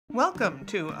Welcome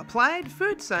to Applied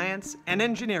Food Science and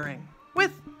Engineering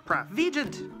with Prof.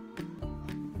 Vigent.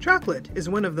 Chocolate is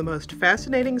one of the most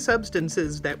fascinating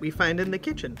substances that we find in the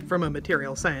kitchen from a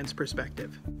material science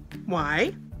perspective.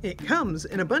 Why? It comes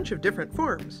in a bunch of different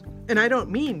forms. And I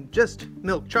don't mean just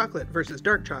milk chocolate versus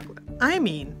dark chocolate. I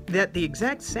mean that the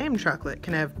exact same chocolate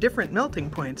can have different melting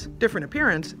points, different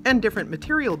appearance, and different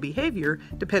material behavior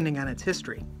depending on its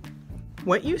history.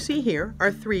 What you see here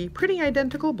are three pretty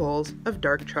identical bowls of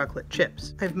dark chocolate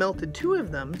chips. I've melted two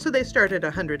of them so they start at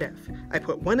 100°F. I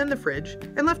put one in the fridge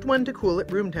and left one to cool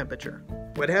at room temperature.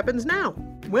 What happens now?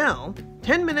 Well,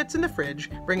 10 minutes in the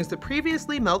fridge brings the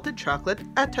previously melted chocolate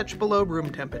a touch below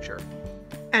room temperature.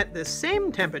 At the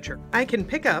same temperature, I can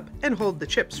pick up and hold the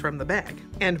chips from the bag,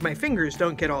 and my fingers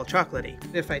don't get all chocolatey.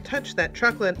 If I touch that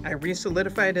chocolate I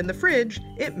re-solidified in the fridge,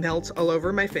 it melts all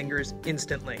over my fingers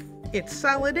instantly. It's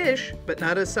solid-ish, but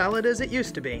not as solid as it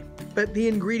used to be. But the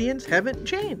ingredients haven't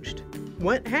changed.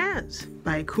 What has?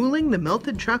 By cooling the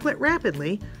melted chocolate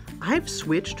rapidly, I've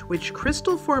switched which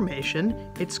crystal formation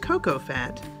its cocoa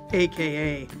fat,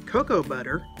 aka cocoa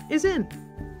butter, is in.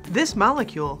 This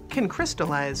molecule can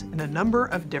crystallize in a number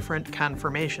of different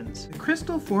conformations. The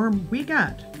crystal form we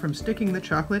got from sticking the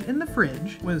chocolate in the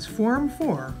fridge was form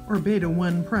 4, or beta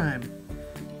 1 prime.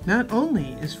 Not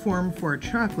only is form 4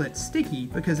 chocolate sticky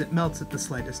because it melts at the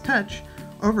slightest touch,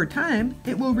 over time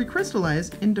it will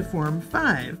recrystallize into form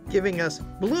 5, giving us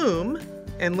bloom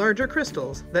and larger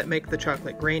crystals that make the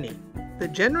chocolate grainy. The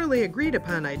generally agreed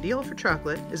upon ideal for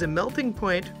chocolate is a melting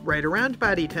point right around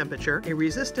body temperature, a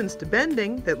resistance to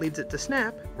bending that leads it to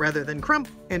snap rather than crump,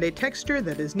 and a texture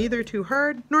that is neither too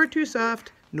hard, nor too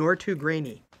soft, nor too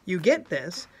grainy. You get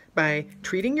this by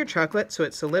treating your chocolate so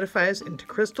it solidifies into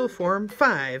crystal form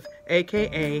 5,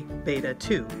 aka beta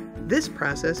 2. This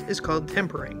process is called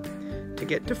tempering. To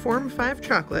get to form 5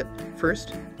 chocolate,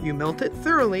 first you melt it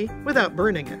thoroughly without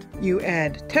burning it. You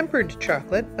add tempered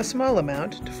chocolate, a small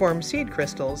amount, to form seed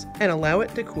crystals and allow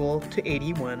it to cool to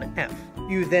 81°F.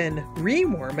 You then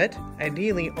re-warm it,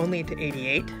 ideally only to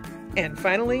 88°, and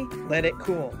finally let it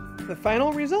cool. The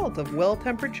final result of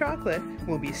well-tempered chocolate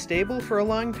will be stable for a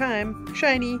long time,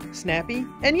 shiny, snappy,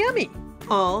 and yummy.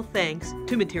 All thanks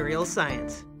to materials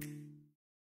science.